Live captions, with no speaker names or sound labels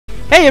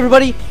Hey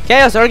everybody,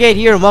 ChaosArgate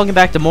here and welcome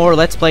back to more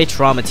Let's Play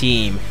Trauma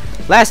Team.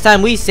 Last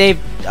time we saved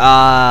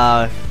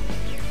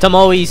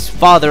Tomoe's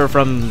father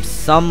from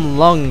some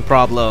lung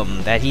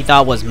problem that he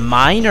thought was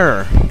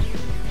minor.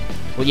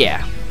 Well,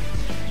 yeah.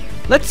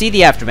 Let's see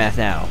the aftermath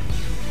now.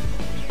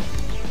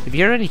 If you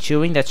hear any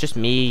chewing, that's just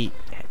me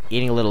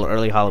eating a little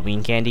early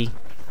Halloween candy.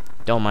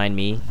 Don't mind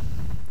me.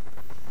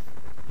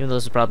 Even though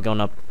this is probably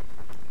going up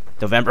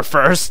November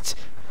 1st.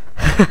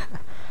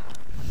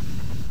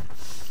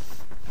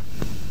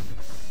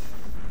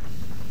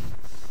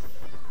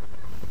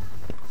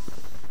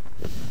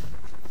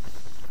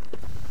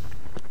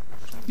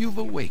 You've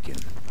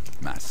awakened,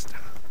 Master.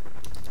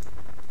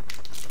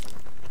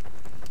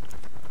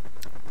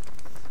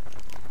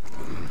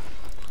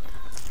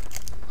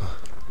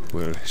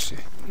 Where is she?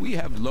 We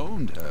have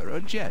loaned her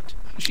a jet.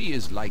 She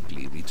is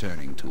likely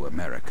returning to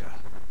America.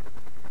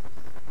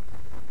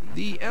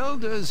 The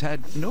elders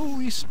had no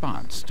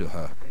response to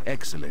her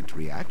excellent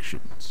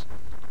reactions.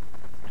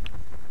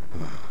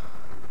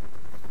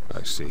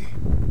 I see.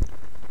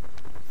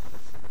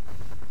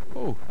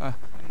 Oh,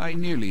 I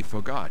nearly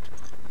forgot.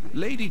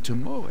 Lady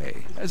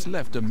Tomoe has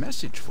left a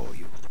message for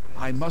you.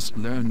 I must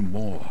learn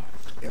more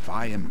if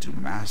I am to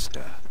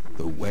master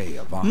the way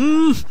of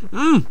honor.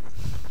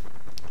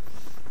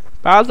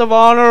 Path of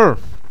honor.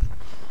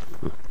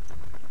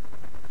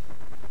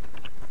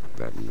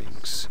 That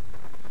minx.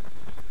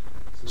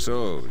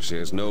 So, she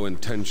has no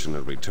intention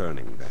of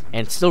returning then.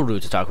 And it's still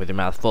rude to talk with your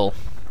mouth full.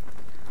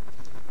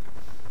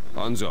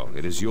 Hanzo,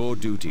 it is your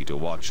duty to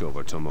watch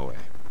over Tomoe.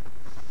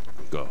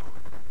 Go.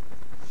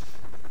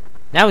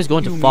 Now he's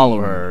going to follow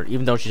her,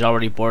 even though she's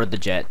already boarded the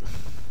jet.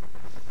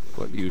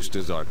 What use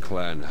does our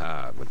clan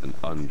have with an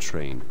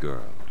untrained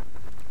girl?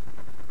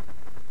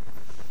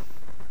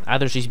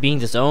 Either she's being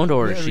disowned,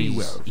 or Very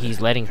well,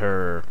 he's letting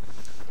her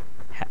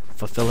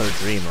fulfill her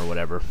dream, or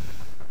whatever.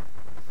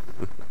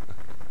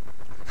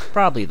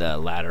 Probably the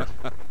latter.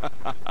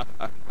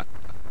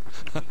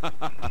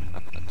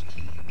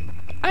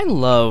 I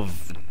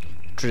love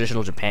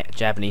traditional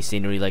Japanese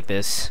scenery like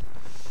this.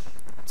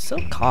 It's so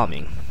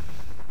calming.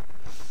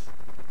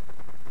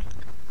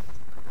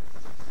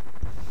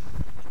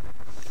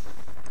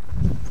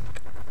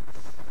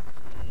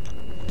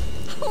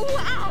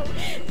 Wow,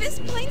 this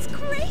plane's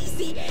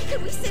crazy.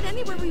 Can we sit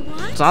anywhere we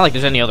want? It's not like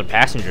there's any other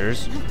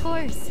passengers. Of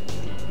course.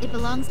 It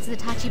belongs to the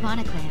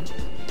Tachibana clan.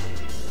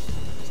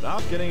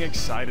 Stop getting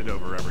excited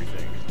over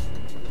everything.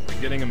 Are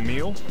we getting a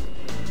meal?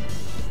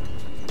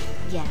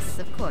 Yes,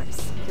 of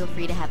course. Feel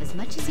free to have as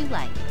much as you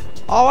like.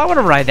 Oh, I want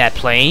to ride that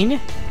plane.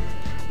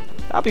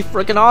 That'd be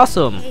freaking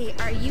awesome. Hey,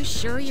 are you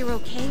sure you're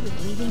okay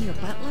with leaving your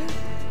butler?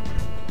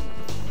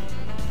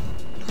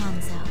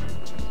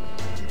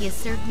 Hanzo. He has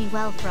served me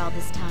well for all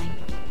this time.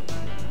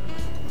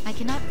 I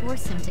cannot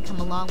force him to come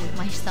along with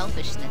my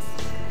selfishness.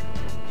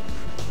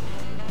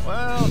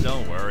 Well,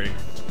 don't worry.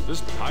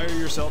 Just hire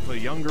yourself a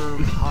younger,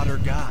 hotter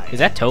guy. Is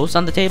that toast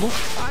on the table?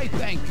 I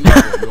thank you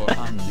for your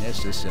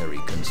unnecessary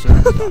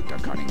concern, Dr.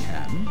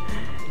 Cunningham.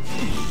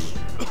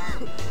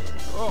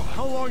 Oh,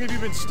 how long have you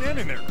been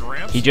standing there,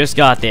 Gramps? He just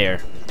got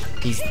there.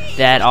 He's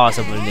that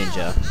awesome of a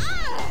ninja.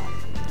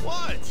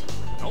 What?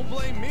 Don't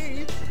blame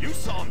me. You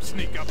saw him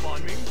sneak up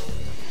on me.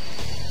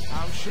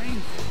 How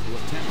shameful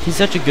to attempt. He's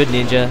such a good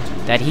ninja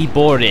that he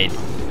boarded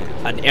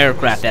an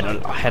aircraft that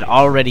had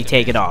already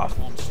taken off.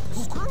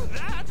 Screw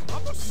that.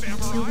 I'm a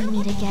samurai. Until we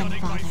meet again,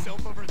 Cutting Father.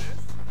 myself over this.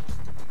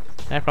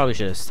 I probably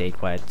should have stayed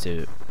quiet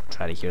to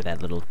try to hear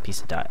that little piece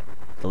of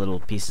the little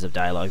pieces of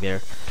dialogue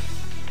there.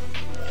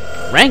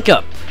 Rank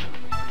up.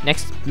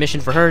 Next mission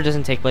for her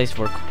doesn't take place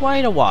for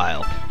quite a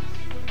while.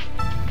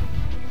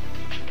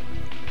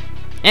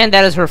 And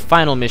that is her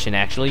final mission,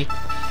 actually.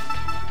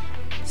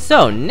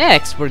 So,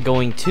 next we're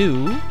going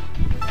to...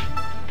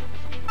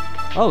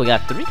 Oh, we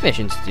got 3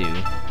 missions to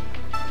do.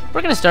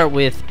 We're going to start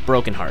with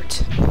Broken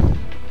Heart.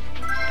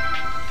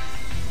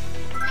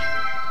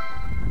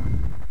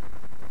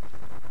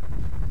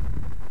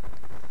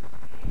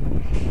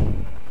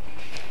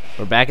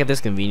 We're back at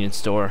this convenience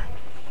store.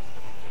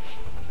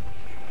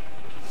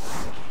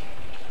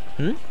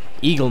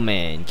 Eagle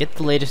Man, get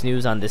the latest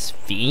news on this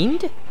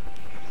fiend?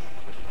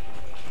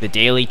 The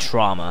Daily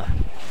Trauma.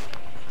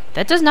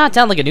 That does not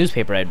sound like a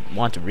newspaper I'd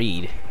want to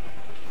read.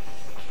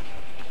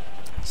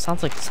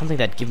 Sounds like something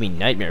that'd give me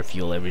nightmare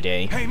fuel every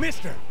day. Hey,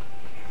 mister!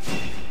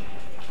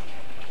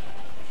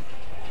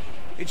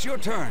 It's your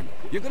turn.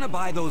 You're gonna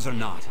buy those or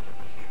not?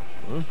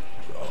 Huh?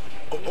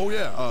 Oh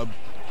yeah,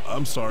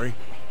 I'm sorry.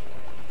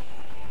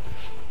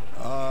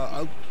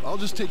 I'll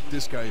just take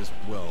this guy as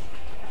well.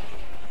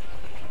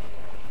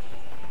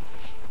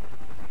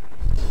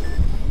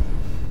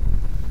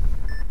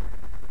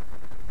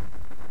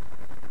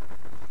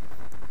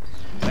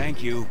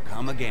 Thank you.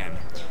 Come again.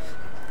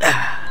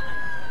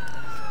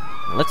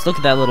 Let's look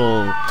at that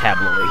little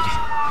tabloid.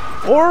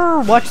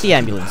 Or watch the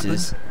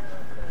ambulances.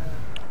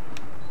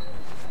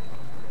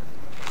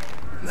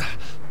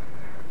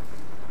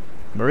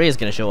 Maria's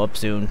gonna show up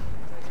soon.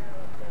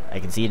 I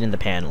can see it in the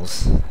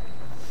panels.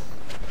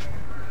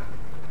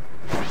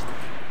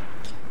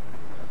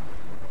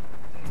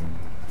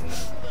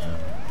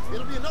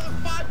 It'll be another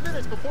 5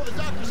 minutes before the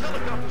doctor's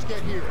helicopters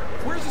get here.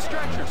 Where's the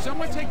stretcher?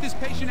 Someone take this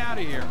patient out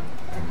of here.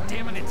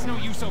 Damn it, it's no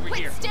use over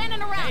here. Quit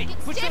standing around. Hey, Get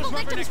push stable those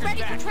victims rubberneckers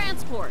ready back. for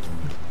transport.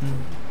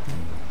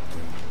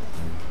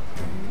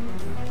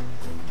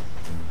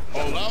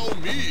 Allow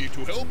me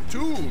to help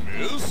too,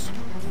 miss.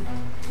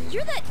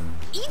 You're that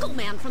Eagle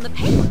Man from the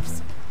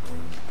papers.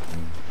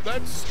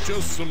 That's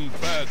just some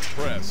bad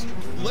press.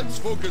 Let's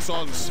focus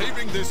on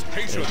saving this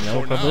patient There's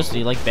no for publicity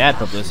now. like bad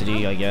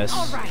publicity, I guess.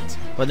 All right.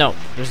 But no,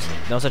 there's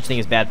no such thing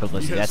as bad He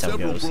publicity. has That's how it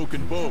several goes.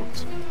 broken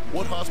bones.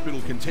 What hospital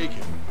can take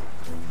him?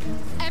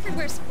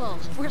 Everywhere's full.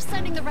 We're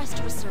sending the rest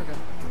to Resurgam.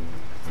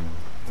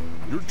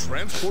 You're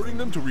transporting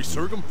them to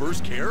Resurgam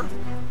First Care?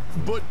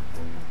 But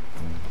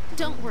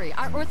Don't worry,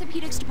 our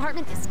orthopedics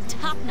department is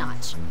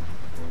top-notch.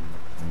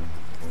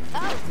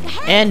 Oh,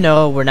 hey! And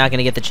no, we're not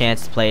gonna get the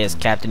chance to play as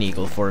Captain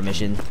Eagle for a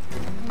mission.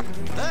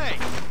 Hey,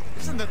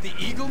 isn't that the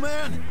Eagle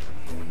Man?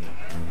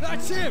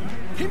 That's him.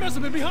 He must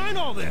have been behind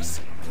all this.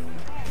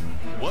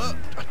 what?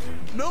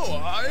 No,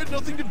 I had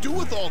nothing to do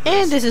with all this.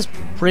 And this is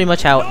pretty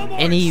much how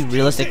any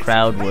realistic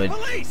crowd would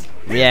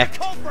react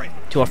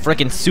to a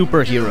frickin'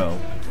 superhero.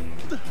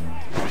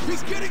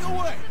 He's getting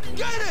away.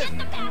 Get him!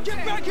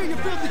 Get back here, you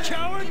filthy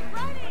coward!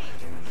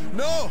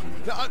 No,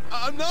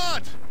 I'm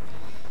not.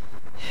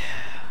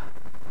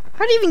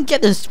 How do you even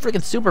get this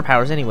frickin'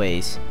 superpowers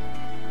anyways?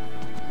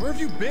 Where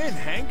have you been,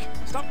 Hank?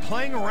 Stop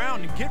playing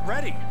around and get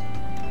ready.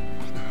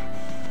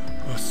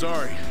 Oh,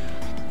 sorry.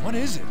 What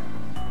is it?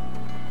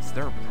 Is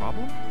there a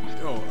problem?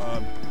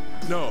 Oh,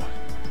 no.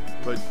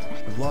 But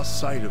I've lost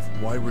sight of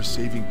why we're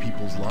saving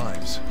people's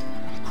lives.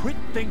 Quit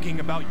thinking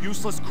about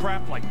useless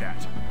crap like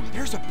that.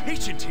 There's a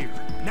patient here.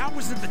 Now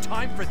isn't the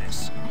time for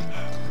this.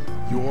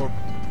 You're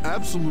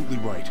absolutely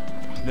right.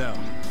 Now,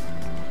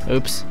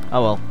 Oops.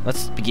 Oh well,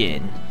 let's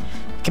begin.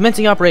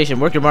 Commencing operation.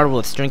 Work your marble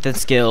with strength and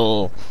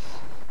skill.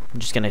 I'm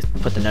just gonna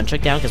put the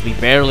nunchuck down because we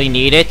barely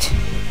need it.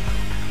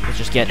 Let's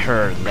just get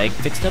her leg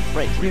fixed up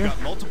right We've here.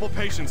 got multiple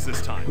patients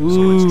this time, so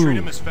let's treat Ooh.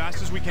 them as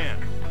fast as we can.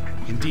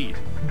 indeed,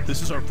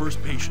 this is our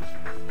first patient.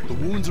 The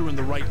wounds are in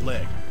the right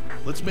leg.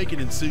 Let's make an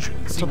incision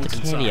and Let's see hope what's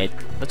the candy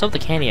inside. let's hope the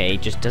candy I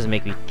ate just doesn't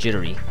make me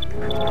jittery.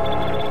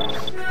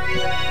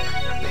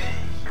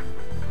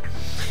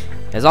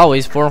 As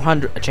always,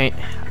 400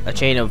 a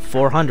chain of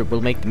 400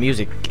 will make the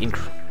music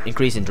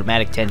increase in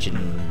dramatic tension.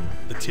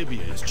 The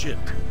tibia is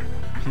chipped.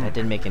 That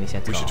didn't make any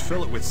sense We at all. should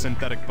fill it with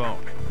synthetic bone.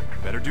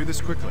 Better do this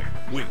quickly.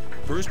 Wait,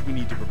 first we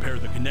need to prepare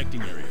the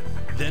connecting area.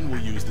 Then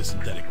we'll use the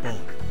synthetic bone.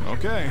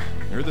 Okay,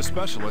 you're the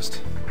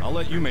specialist. I'll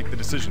let you make the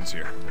decisions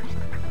here.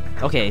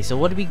 Okay, so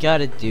what do we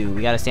gotta do?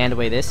 We gotta sand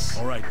away this.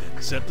 All right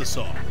then, set the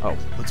saw. Oh,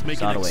 Let's make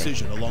sawed an away.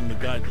 excision along the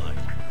guideline.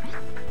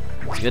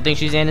 It's a good thing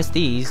she's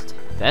anesthetized.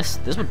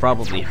 This would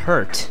probably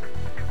hurt.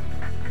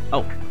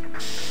 Oh.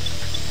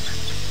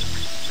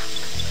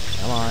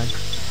 Come on.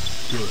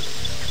 Good.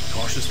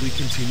 Cautiously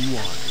continue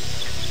on.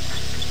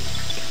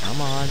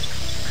 Come on.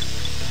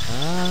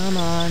 Come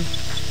on.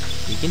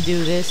 We can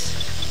do this.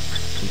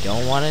 We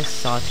don't want to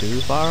saw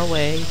too far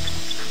away.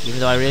 Even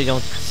though I really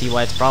don't see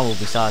why it's a problem if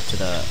we saw it to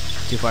the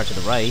too far to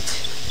the right.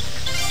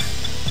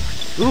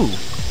 Ooh,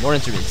 more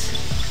instruments.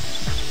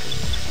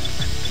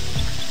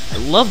 I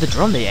love the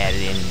drum they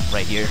added in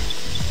right here.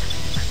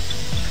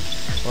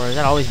 Or has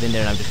that always been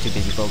there and I'm just too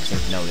busy focusing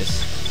to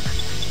notice?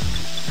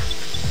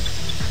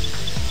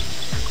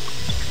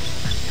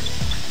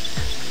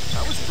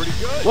 That was pretty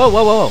good. Whoa,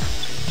 whoa, whoa,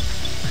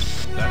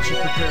 whoa. That should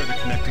prepare the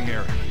connecting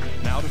area.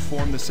 Now to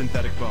form the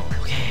synthetic bone.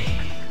 Okay.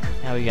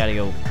 Now we gotta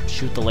go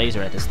shoot the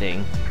laser at this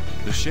thing.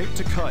 The shape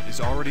to cut is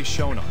already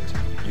shown on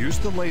it. Use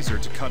the laser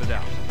to cut it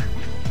out.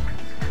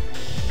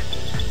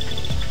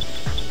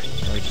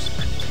 So we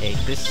just take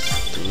this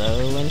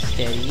slow and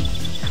steady.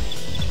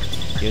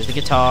 Here's the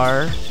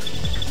guitar.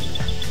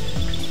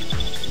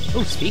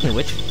 Oh, speaking of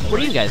which,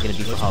 what are you guys gonna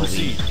be for Let's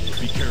Halloween?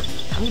 proceed. Be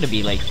careful. I'm gonna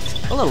be like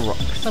a little,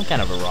 some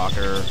kind of a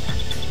rocker.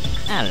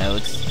 I don't know.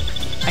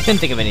 I couldn't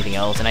think of anything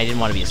else, and I didn't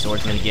want to be a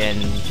swordsman again.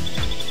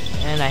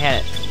 And I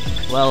had,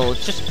 well,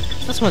 it's just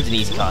this one's an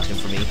easy costume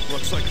for me.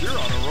 Looks like you're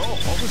on a roll.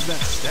 What was that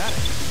static?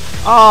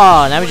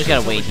 Oh, now we just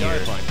gotta wait Until the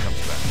here. guideline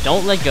comes back.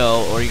 Don't let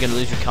go, or you're gonna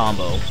lose your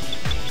combo.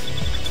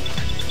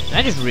 And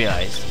I just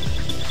realized.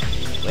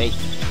 Wait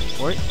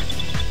for it.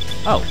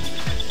 Oh,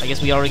 I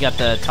guess we already got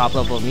the top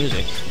level of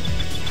music.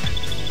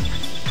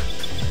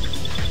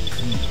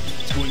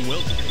 It's going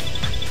well today.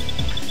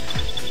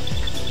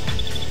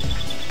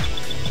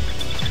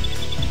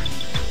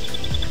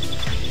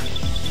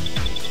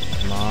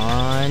 Come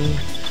on.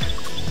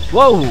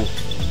 Whoa!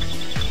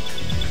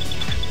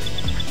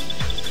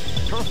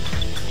 Huh.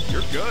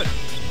 You're good.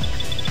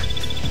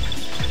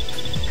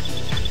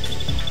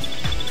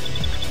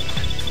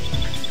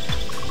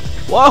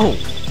 Whoa!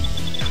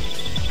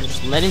 I'm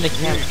just letting the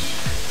camera. I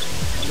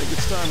think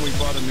it's time we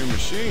bought a new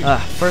machine.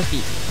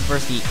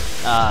 First the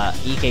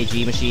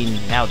EKG machine.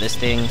 Now this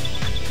thing.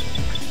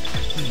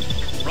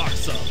 Rock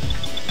solid.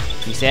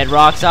 You said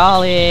rock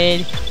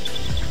solid.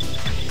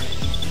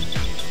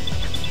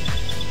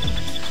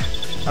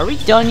 Are we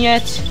done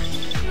yet?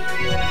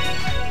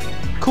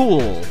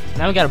 Cool.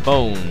 Now we got a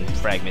bone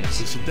fragment.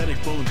 The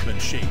synthetic bone's been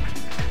shaped.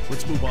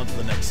 Let's move on to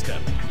the next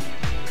step.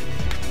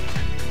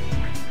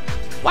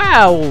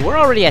 Wow, we're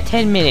already at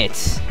 10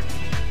 minutes.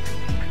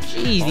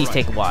 Jeez, these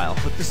take a while.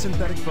 Put the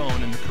synthetic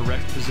bone in the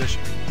correct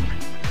position.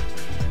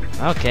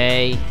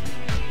 Okay.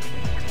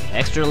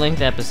 Extra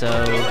length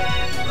episode.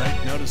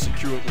 Right, now to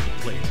secure it with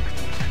a plate.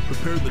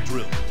 Prepare the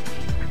drill.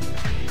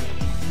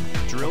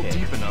 Drill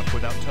deep enough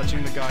without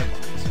touching the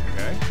guidelines,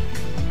 okay?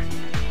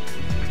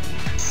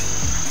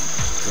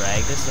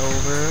 Drag this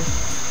over.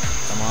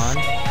 Come on.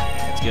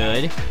 That's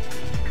good.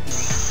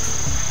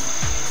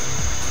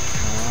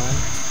 Come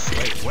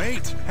on.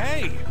 Wait,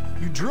 hey!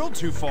 You drilled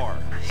too far.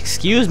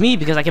 Excuse me,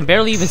 because I can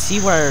barely even see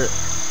where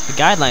the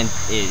guideline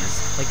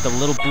is. Like the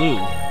little blue.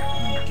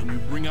 Can you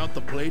bring out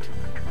the plate?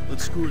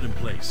 Let's screw it in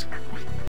place.